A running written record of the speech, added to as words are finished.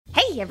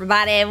Hey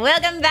everybody,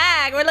 welcome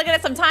back. We're looking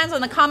at some times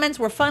when the comments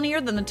were funnier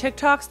than the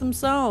TikToks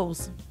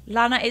themselves.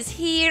 Lana is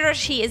here,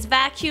 she is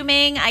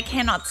vacuuming. I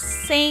cannot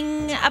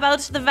sing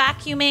about the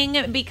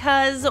vacuuming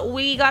because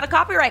we got a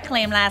copyright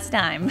claim last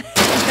time.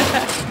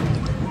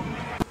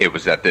 It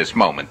was at this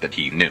moment that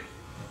he knew.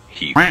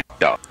 He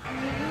f***ed up.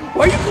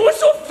 Why are you going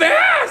so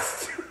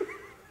fast?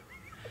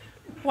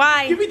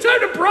 Why? Give me time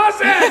to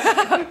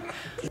process.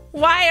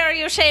 Why are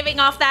you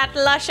shaving off that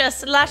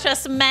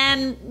luscious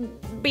man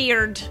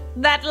beard?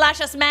 That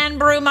luscious man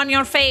broom on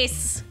your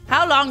face?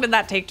 How long did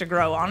that take to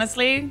grow,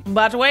 honestly?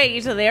 But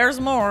wait, there's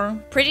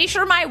more. Pretty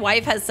sure my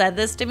wife has said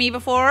this to me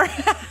before.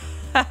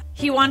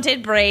 He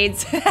wanted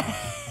braids.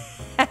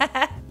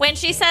 When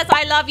she says,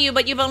 I love you,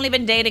 but you've only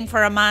been dating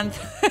for a month.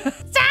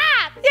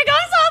 Stop! You're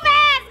going so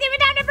fast! Give me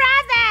time to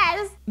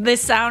process!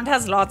 This sound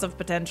has lots of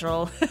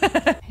potential.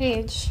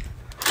 Paige,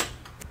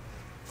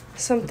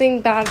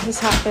 something bad has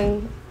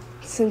happened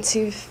since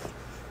you've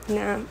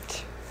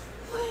napped.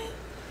 What?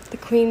 The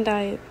Queen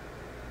died.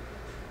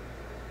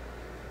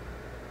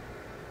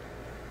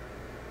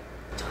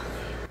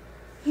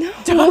 No.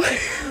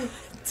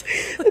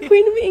 The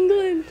Queen of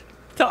England.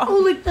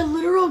 Oh, like the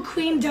literal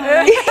Queen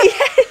died?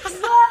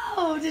 Yes.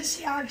 Wow, did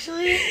she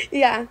actually?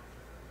 Yeah.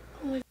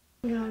 Oh my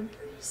god.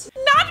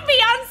 Not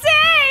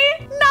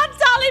Beyonce! Not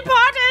Dolly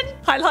Parton!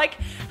 I like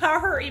how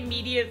her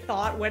immediate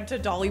thought went to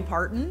Dolly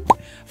Parton.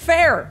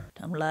 Fair.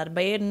 Time to lie to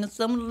bed and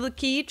some of the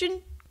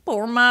kitchen.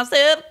 Pour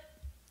myself.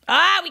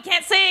 Ah, we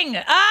can't sing.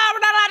 Ah, we're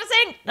not allowed to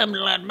sing. Time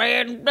to lie to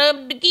bed and some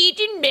of the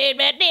kitchen.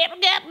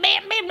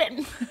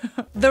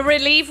 The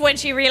relief when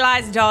she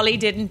realized Dolly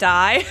didn't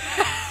die.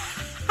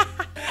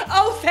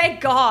 Oh,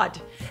 thank God.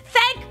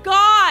 Thank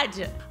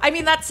God. I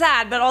mean, that's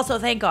sad, but also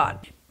thank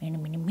God.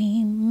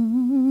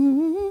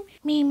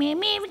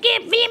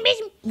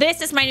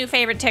 This is my new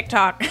favorite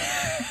TikTok.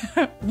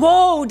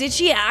 Whoa, did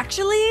she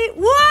actually?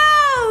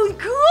 Whoa,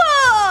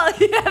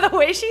 cool. Yeah, the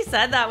way she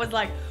said that was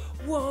like,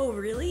 whoa,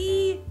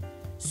 really?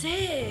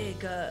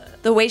 Sick.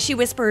 The way she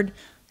whispered,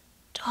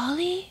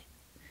 Dolly?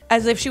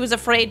 As if she was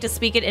afraid to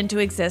speak it into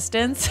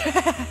existence.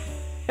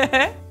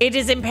 It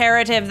is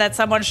imperative that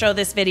someone show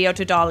this video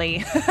to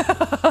Dolly.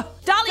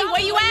 Dolly,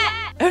 where you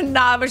at?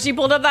 Nah, but she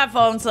pulled up that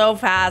phone so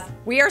fast.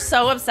 We are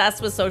so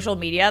obsessed with social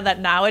media that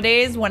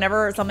nowadays,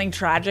 whenever something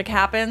tragic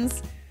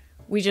happens,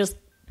 we just,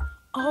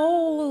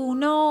 oh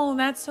no,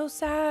 that's so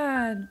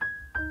sad.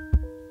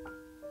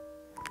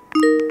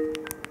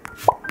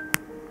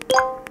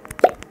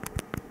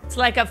 It's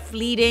like a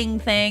fleeting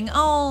thing.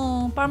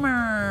 Oh,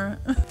 bummer.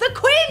 The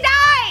Queen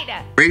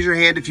died! Raise your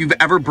hand if you've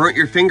ever burnt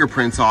your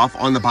fingerprints off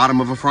on the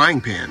bottom of a frying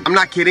pan. I'm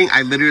not kidding,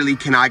 I literally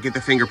cannot get the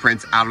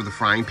fingerprints out of the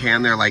frying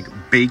pan. They're like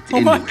baked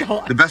into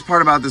it. The best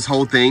part about this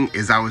whole thing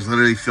is I was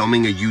literally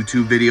filming a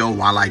YouTube video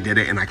while I did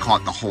it and I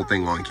caught the whole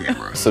thing on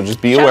camera. So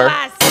just be aware.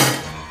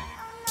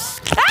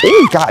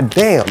 Ooh,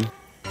 goddamn.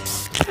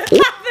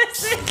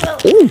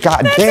 Ooh,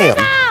 goddamn.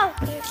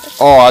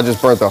 Oh, I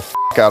just burnt the f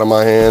out of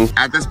my hand.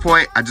 At this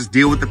point, I just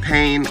deal with the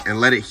pain and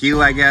let it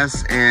heal, I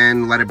guess,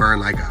 and let it burn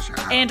like a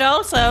shot. And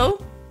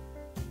also,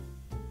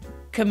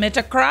 commit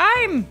a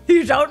crime.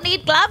 You don't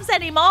need gloves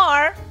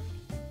anymore.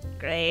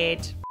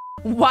 Great.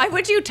 Why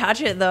would you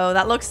touch it though?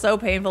 That looks so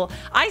painful.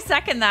 I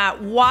second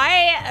that.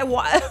 Why?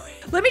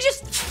 Let me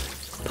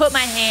just put my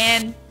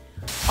hand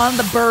on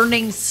the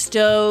burning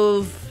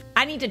stove.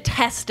 I need to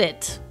test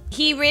it.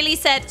 He really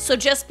said, so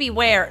just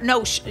beware.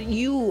 No,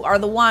 you are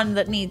the one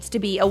that needs to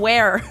be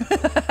aware.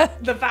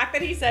 The fact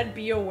that he said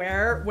be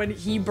aware when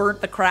he burnt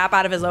the crap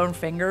out of his own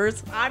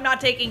fingers. I'm not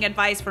taking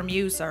advice from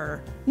you,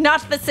 sir.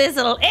 Not the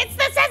sizzle. It's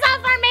the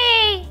sizzle for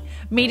me.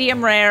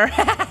 Medium rare.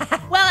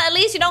 Well, at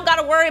least you don't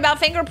gotta worry about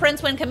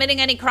fingerprints when committing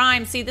any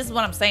crime. See, this is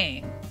what I'm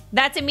saying.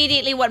 That's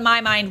immediately what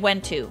my mind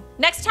went to.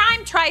 Next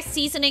time, try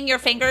seasoning your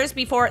fingers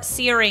before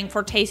searing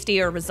for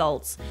tastier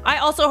results. I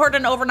also heard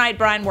an overnight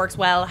brine works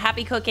well.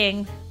 Happy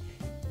cooking.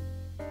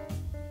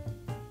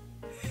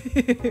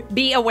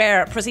 Be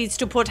aware, proceeds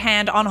to put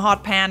hand on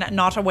hot pan,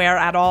 not aware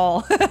at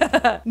all.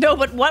 No,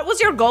 but what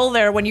was your goal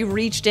there when you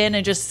reached in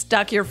and just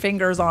stuck your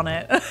fingers on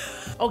it?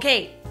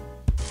 Okay.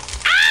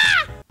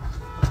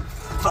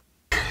 Ah!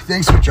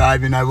 Thanks for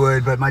driving, I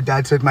would, but my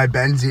dad took my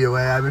Benzie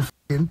away. I've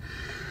been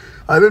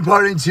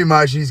partying too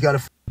much and he's got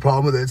a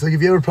problem with it. It's like,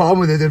 if you have a problem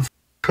with it, then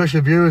crush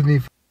a beer with me,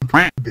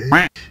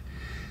 bitch.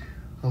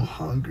 I'm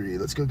hungry.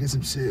 Let's go get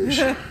some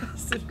sushi.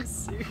 Some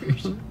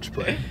sushi. Just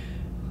play.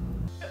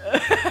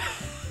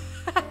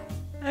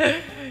 Why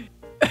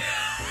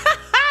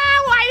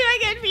do I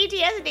get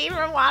PTSD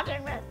from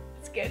watching this?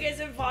 Let's go get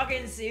some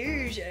fucking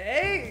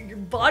sushi. Your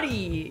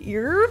buddy,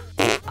 you're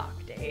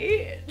fucked,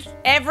 dude.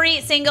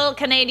 Every single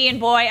Canadian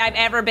boy I've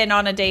ever been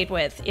on a date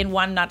with, in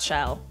one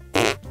nutshell.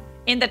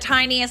 In the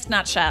tiniest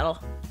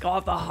nutshell.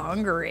 Got the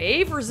hunger,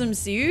 eh, for some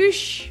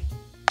sushi?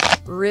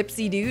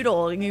 Ripsy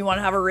doodle. You want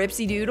to have a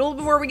ripsy doodle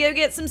before we go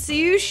get some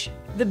sushi?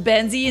 The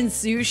Benzie and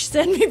sushi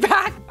send me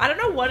back. I don't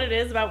know what it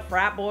is about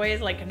frat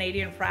boys, like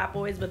Canadian frat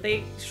boys, but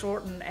they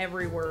shorten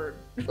every word.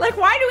 Like,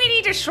 why do we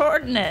need to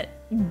shorten it?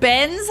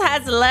 Benz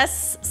has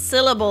less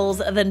syllables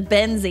than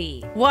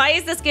Benzie. Why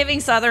is this giving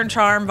Southern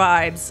Charm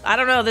vibes? I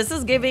don't know. This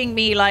is giving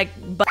me like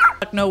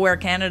Nowhere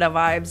Canada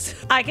vibes.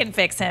 I can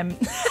fix him.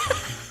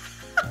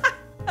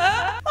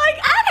 Like,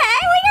 okay,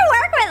 we can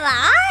work with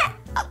that.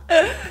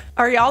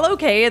 Are y'all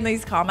okay in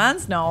these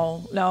comments?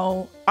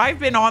 No. I've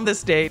been on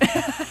this date.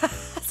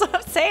 That's what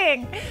I'm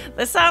saying.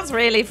 This sounds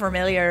really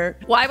familiar.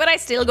 Why would I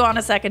still go on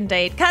a second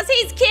date? Cause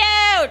he's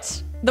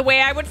cute. The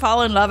way I would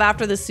fall in love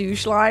after the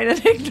sushi line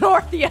and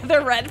ignore the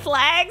other red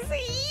flags.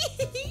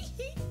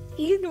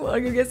 You want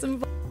to go get some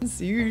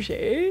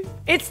sushi?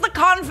 It's the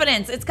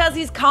confidence. It's because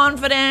he's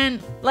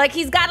confident. Like,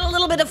 he's got a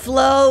little bit of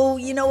flow.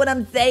 You know what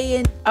I'm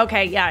saying?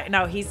 Okay, yeah,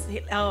 no,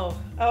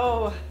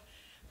 oh.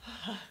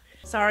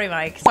 Sorry,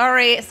 Mike.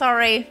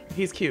 Sorry.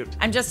 He's cute.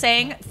 I'm just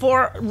saying,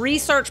 for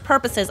research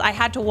purposes, I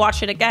had to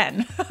watch it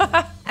again.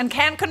 And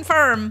can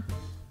confirm,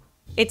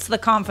 it's the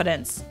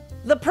confidence.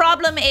 The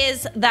problem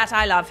is that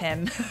I love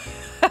him.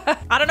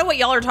 I don't know what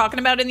y'all are talking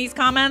about in these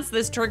comments.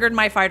 This triggered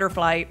my fight or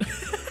flight.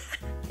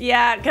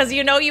 Yeah, because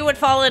you know you would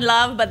fall in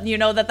love, but you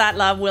know that that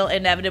love will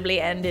inevitably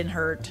end in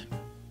hurt.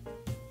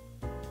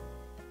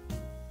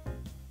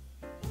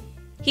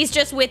 He's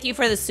just with you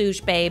for the sush,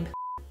 babe.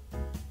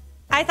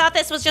 I thought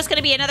this was just going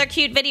to be another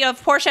cute video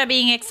of Portia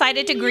being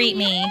excited to greet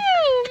me.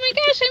 Oh my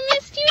gosh, I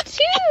missed you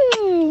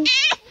too.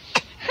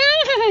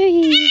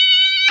 Hi.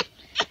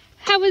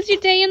 How was your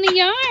day in the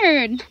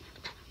yard?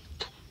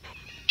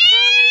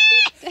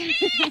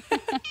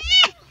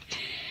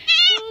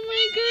 Oh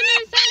my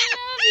goodness, I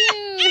love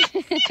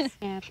you.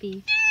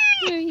 Happy.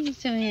 Are you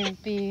so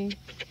happy?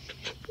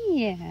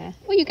 Yeah.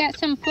 Well, you got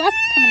some fluff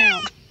coming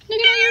out. Look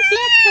at all your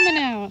fluff coming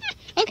out.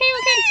 Okay.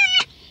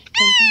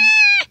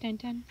 Dun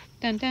dun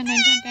dun dun dun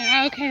dun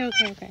dun.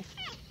 Okay.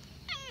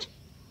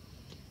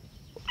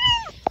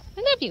 I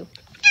love you.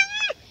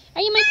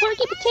 Are you my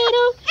porky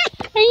potato?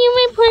 Are you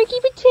my porky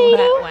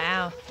potato?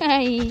 Wow.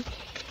 Hi.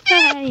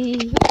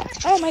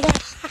 Oh my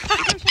gosh.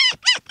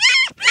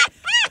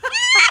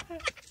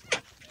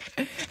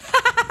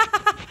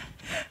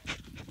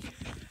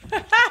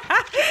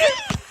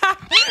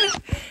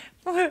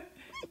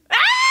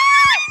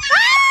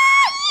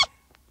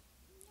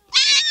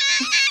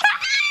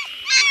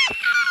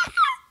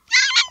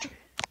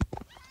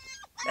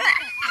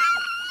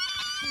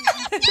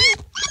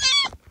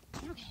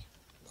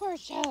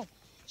 Portia.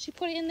 She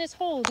put it in this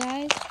hole,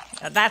 guys.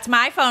 That's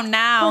my phone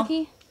now.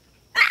 Porky.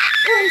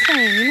 What I'm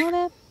saying, you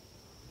know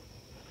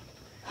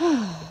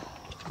that?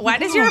 Why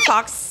does your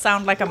fox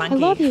sound like a monkey? I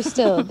love you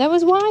still. That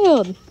was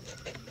wild.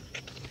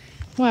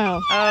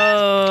 Wow.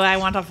 Oh, I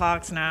want a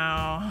fox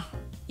now.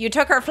 You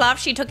took her fluff,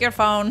 she took your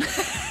phone.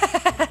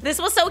 This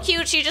was so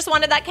cute. She just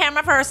wanted that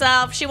camera for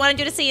herself. She wanted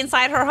you to see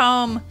inside her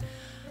home.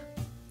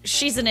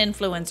 She's an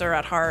influencer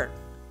at heart.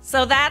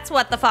 So that's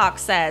what the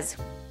fox says.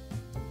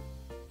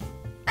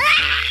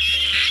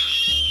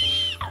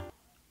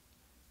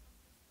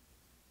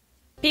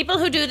 People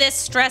who do this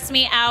stress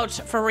me out,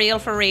 for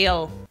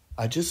real.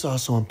 I just saw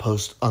someone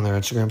post on their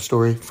Instagram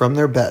story from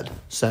their bed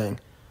saying,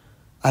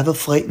 I have a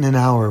flight in an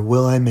hour.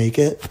 Will I make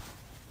it?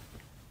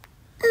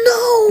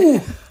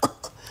 No!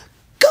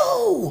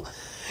 Go!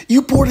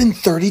 You board in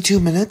 32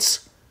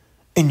 minutes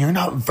and you're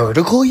not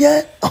vertical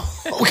yet?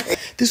 Okay.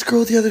 This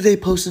girl the other day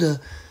posted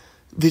a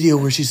video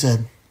where she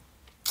said,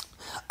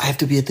 I have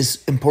to be at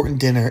this important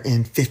dinner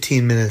in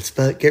 15 minutes,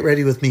 but get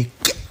ready with me.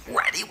 Get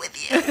ready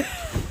with you.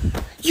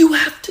 You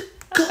have to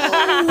go.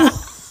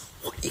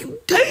 What are you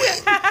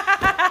doing?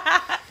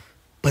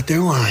 But they're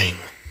lying.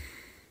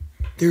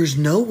 There's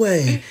no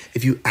way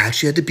if you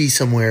actually had to be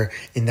somewhere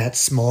in that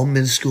small,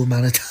 minuscule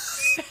amount of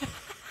time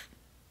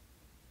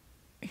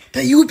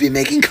that you would be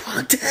making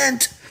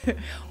content.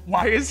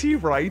 Why is he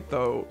right,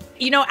 though?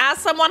 You know, as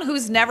someone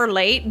who's never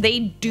late, they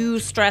do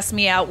stress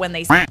me out when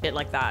they say it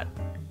like that.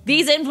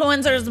 These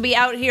influencers will be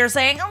out here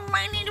saying, oh,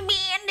 I need to be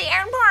in the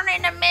airport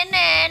in a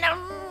minute,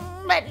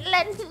 but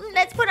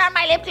let's put on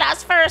my lip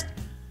gloss first.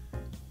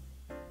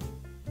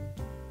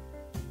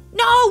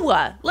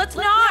 No, let's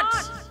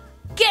not.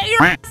 Get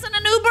your ass in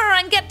an Uber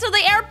and get to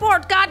the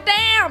airport,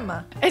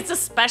 goddamn. It's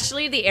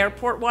especially the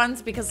airport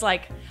ones because,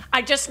 like,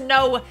 I just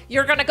know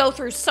you're gonna go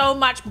through so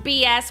much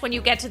BS when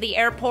you get to the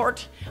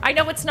airport. I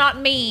know it's not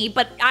me,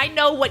 but I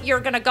know what you're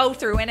gonna go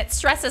through and it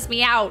stresses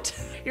me out.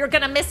 You're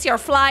gonna miss your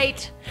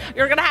flight.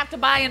 You're gonna have to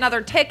buy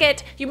another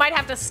ticket. You might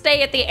have to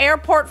stay at the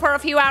airport for a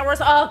few hours.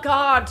 Oh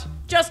God,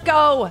 just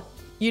go.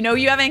 You know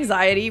you have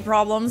anxiety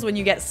problems when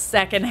you get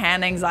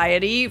secondhand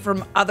anxiety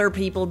from other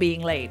people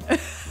being late.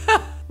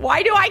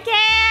 Why do I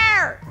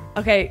care?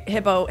 Okay,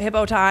 hippo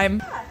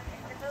time.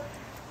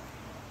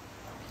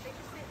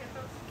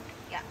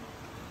 Yeah.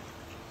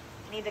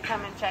 Need to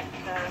come and check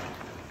the...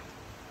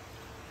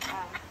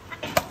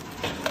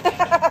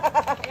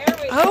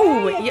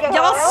 Oh,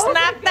 y'all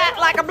snapped that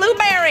like a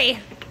blueberry.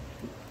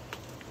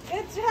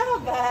 Good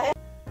job, bud.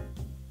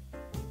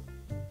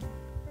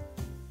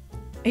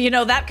 You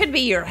know, that could be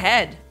your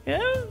head. Yeah.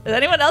 Does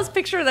anyone else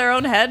picture their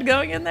own head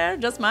going in there?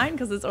 Just mine,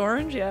 because it's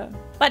orange? Yeah.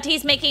 But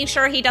he's making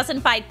sure he doesn't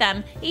bite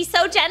them. He's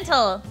so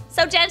gentle.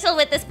 So gentle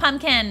with this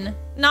pumpkin.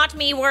 Not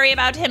me worry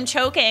about him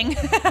choking.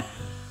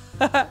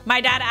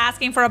 My dad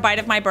asking for a bite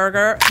of my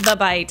burger. The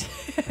bite.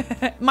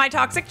 My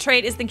toxic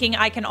trait is thinking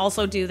I can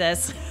also do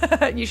this.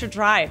 You should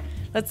try.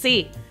 Let's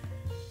see.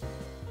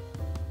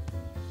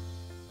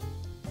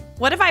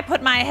 What if I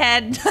put my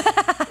head...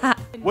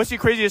 What's your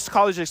craziest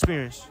college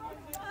experience?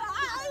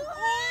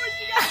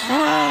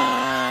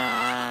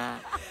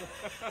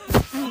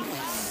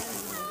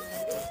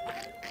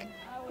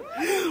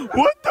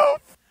 What the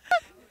f?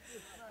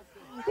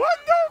 What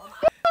the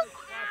fuck?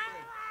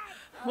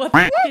 What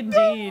the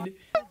indeed?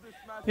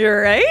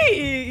 You're right.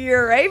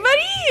 You're right,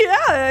 buddy.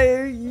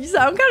 Yeah, you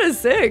sound kind of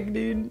sick,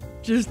 dude.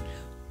 Just.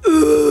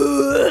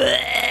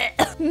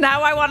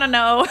 Now I want to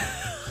know.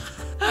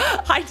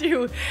 I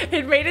do.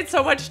 It made it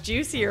so much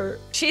juicier.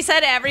 She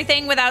said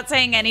everything without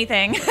saying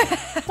anything.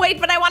 Wait,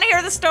 but I want to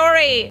hear the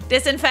story.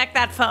 Disinfect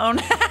that phone.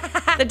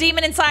 The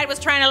demon inside was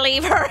trying to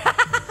leave her.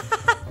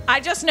 I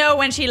just know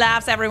when she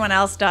laughs, everyone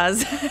else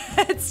does.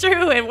 It's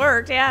true, it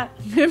worked, yeah.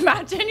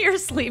 Imagine you're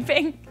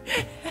sleeping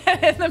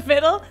in the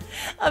middle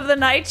of the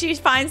night, she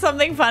finds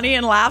something funny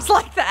and laughs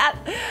like that.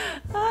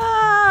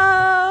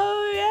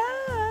 Oh,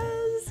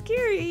 yeah,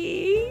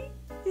 scary.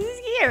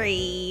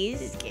 Scary,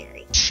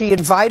 scary. She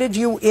invited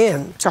you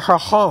in to her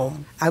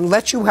home and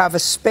let you have a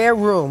spare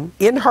room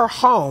in her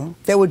home.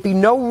 There would be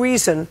no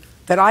reason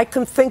that I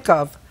can think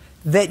of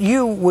that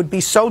you would be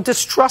so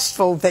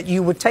distrustful that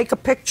you would take a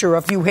picture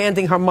of you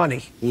handing her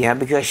money. Yeah,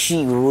 because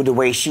she ruled the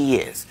way she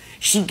is.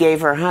 She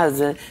gave her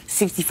husband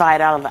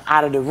 $65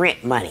 out of the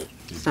rent money.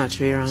 It's not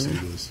true, Your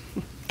Honor.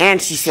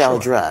 And she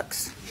sold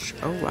drugs.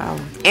 Oh, wow.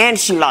 And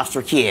she lost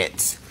her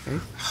kids.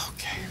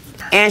 Okay.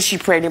 And she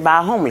pregnant by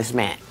a homeless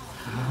man.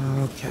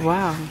 Okay.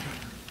 Wow.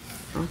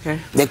 Okay.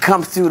 They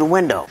come through the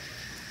window.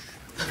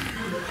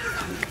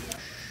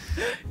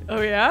 Oh,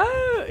 yeah?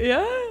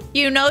 Yeah.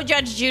 You know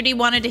Judge Judy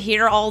wanted to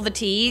hear all the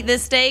tea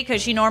this day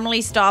because she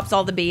normally stops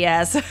all the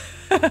BS.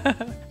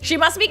 She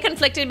must be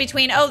conflicted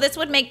between, oh, this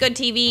would make good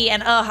TV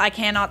and, I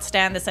cannot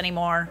stand this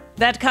anymore.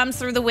 That comes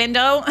through the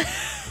window.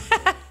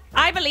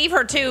 I believe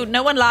her too.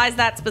 No one lies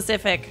that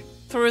specific.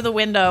 Through the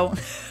window.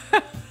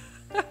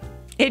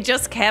 It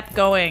just kept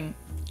going.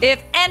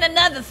 And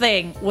another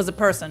thing was a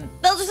person.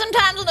 Those are some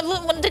times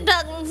when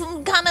TikTok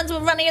comments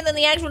were funnier than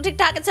the actual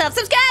TikTok itself.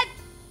 Subscribe!